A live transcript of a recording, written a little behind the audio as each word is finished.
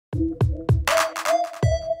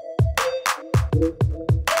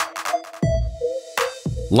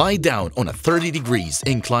Lie down on a 30 degrees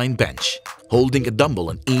incline bench, holding a dumbbell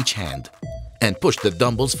in each hand, and push the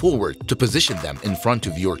dumbbells forward to position them in front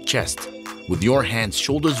of your chest, with your hands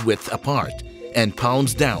shoulders width apart and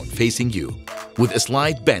palms down facing you, with a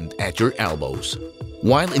slight bend at your elbows.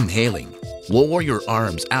 While inhaling, lower your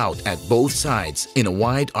arms out at both sides in a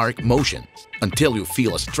wide arc motion until you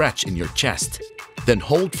feel a stretch in your chest. Then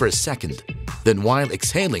hold for a second. Then while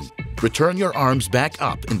exhaling, return your arms back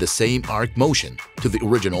up in the same arc motion to the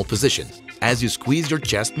original position as you squeeze your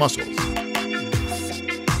chest muscles.